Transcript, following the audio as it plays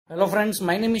Hello friends,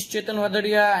 my name is CHETAN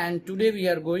VADHADIYA and today we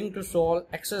are going to solve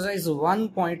exercise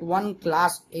 1.1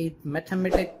 class 8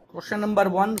 mathematics question number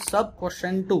 1 sub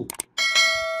question 2.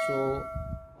 So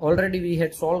already we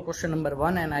had solved question number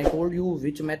 1 and I told you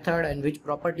which method and which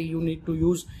property you need to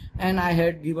use, and I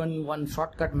had given one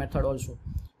shortcut method also.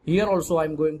 Here also I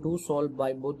am going to solve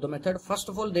by both the method. First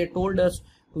of all, they told us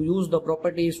to use the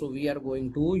property, so we are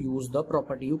going to use the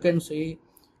property. You can say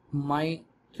my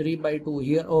 3 by 2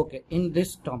 here. Okay, in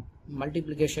this term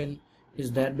multiplication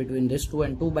is there between this 2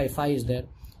 and 2 by 5 is there,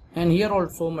 and here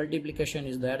also multiplication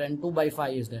is there and 2 by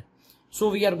 5 is there. So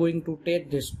we are going to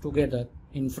take this together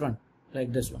in front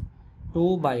like this one,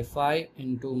 2 by 5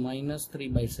 into minus 3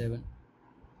 by 7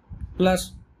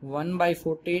 plus 1 by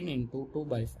 14 into 2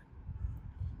 by 5.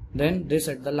 Then this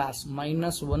at the last,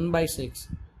 minus 1 by 6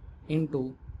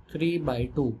 into 3 by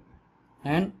 2.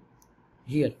 And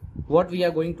here what we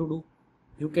are going to do,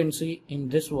 you can see in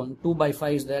this one 2 by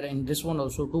 5 is there, in this one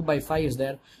also 2 by 5 is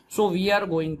there. So we are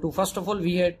going to, first of all,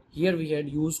 we had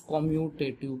used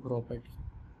commutative property.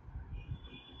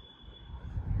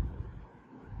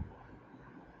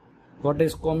 What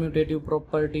is commutative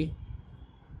property?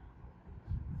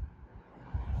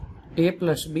 A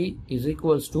plus B is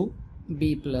equals to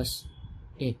B plus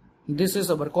A. This is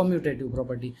our commutative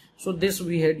property. So this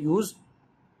we had used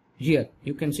here.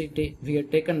 You can see we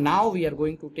had taken. Now we are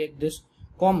going to take this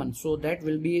common, so that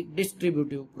will be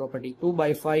distributive property. 2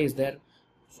 by 5 is there,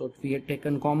 so we had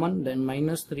taken common. Then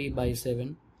minus 3 by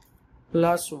 7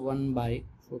 plus 1 by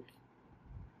 14,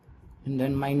 and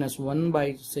then minus 1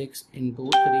 by 6 into 3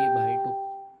 by 2.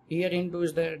 Here into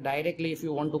is there. Directly if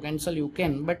you want to cancel you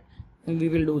can, but we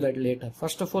will do that later.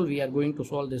 First of all, we are going to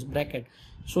solve this bracket.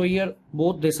 So here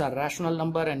both these are rational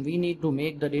number and we need to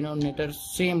make the denominator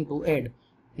same to add,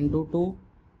 into 2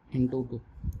 into 2.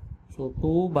 So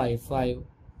 2 by 5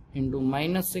 into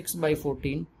minus 6 by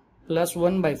 14 plus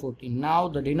 1 by 14. Now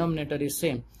the denominator is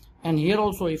same. And here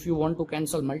also if you want to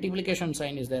cancel, multiplication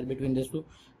sign is there between these two.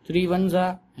 3 ones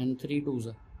are and 3 twos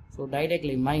are. So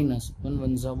directly minus 1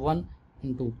 ones are 1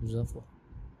 and 2 twos are 4.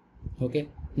 Okay.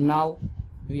 Now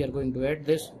we are going to add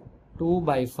this 2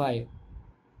 by 5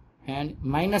 and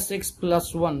minus 6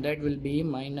 plus 1, that will be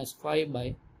minus 5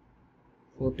 by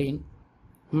 14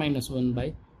 minus 1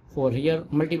 by 4. Here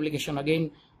multiplication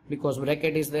again because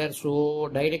bracket is there, so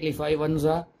directly 5 ones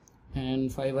are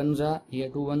and 5 ones are, here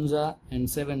 2 ones are and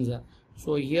 7s are.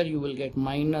 So here you will get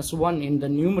minus 1 in the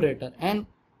numerator and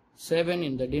 7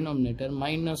 in the denominator,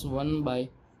 minus 1 by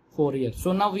 4 here.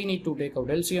 So now we need to take out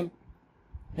LCM.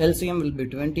 LCM will be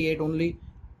 28 only,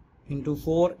 into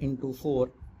 4 into 4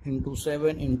 into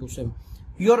 7 into 7.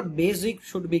 Your basic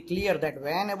should be clear that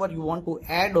whenever you want to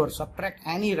add or subtract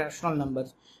any rational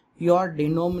numbers, your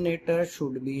denominator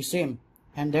should be same,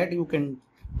 and that you can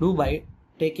do by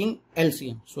taking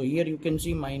LCM. So here you can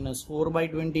see minus 4 by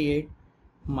 28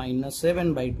 minus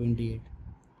 7 by 28.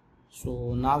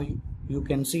 So now you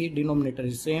can see denominator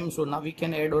is same, so now we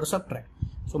can add or subtract.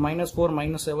 So minus 4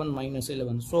 minus 7 minus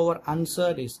 11. So our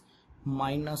answer is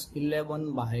minus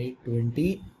 11 by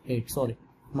 28. Sorry,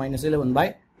 minus 11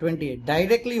 by 28.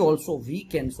 Directly also we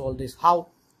can solve this. How?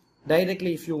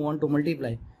 Directly if you want to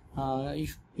multiply,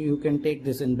 if you can take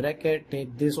this in bracket,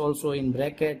 take this also in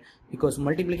bracket, because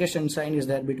multiplication sign is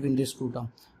there between these two terms.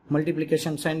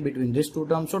 Multiplication sign between these two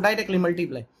terms. So directly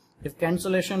multiply. If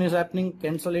cancellation is happening,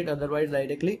 cancel it, otherwise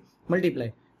directly multiply.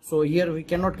 So here we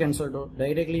cannot cancel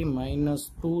directly.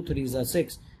 Minus 2 3s are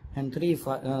 6 and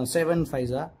 7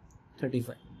 5s are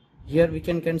 35. Here we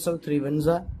can cancel 3 1s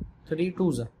are 3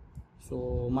 2s are.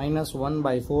 So minus 1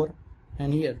 by 4,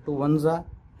 and here 2 1s are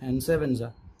and 7s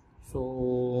are.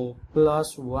 So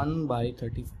plus 1 by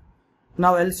 35.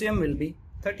 Now LCM will be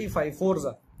 35 4s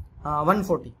are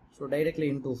 140. So directly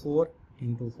into 4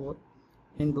 into 4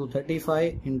 into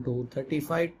 35 into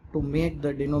 35. To make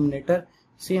the denominator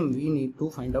same, we need to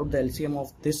find out the LCM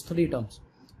of these three terms.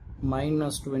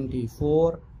 Minus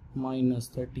 24 minus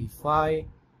 35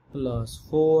 plus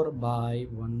 4 by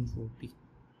 140.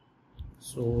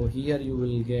 So here you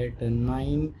will get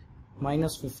 9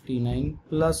 minus 59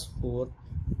 plus 4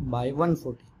 by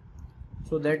 140.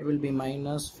 So that will be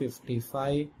minus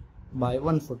 55 by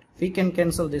 140. We can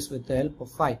cancel this with the help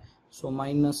of 5. So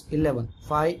minus 11.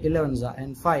 5 11s are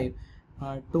and 5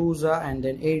 2s are and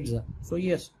then 8s are. So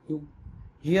yes,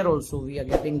 here also we are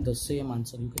getting the same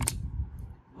answer, you can see.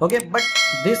 Okay, but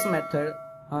this method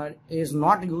is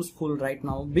not useful right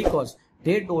now because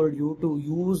they told you to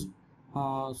use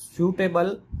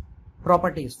suitable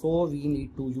properties. So we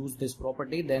need to use this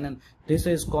property. Then this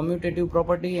is commutative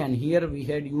property, and here we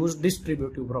had used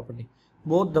distributive property.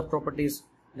 Both the properties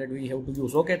that we have to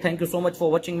use. Okay, thank you so much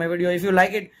for watching my video. If you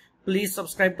like it, Please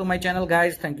subscribe to my channel,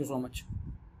 guys. Thank you so much.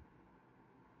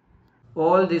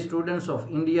 All the students of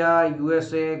India,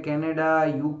 USA,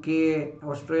 Canada, UK,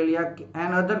 Australia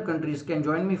and other countries can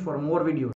join me for more videos.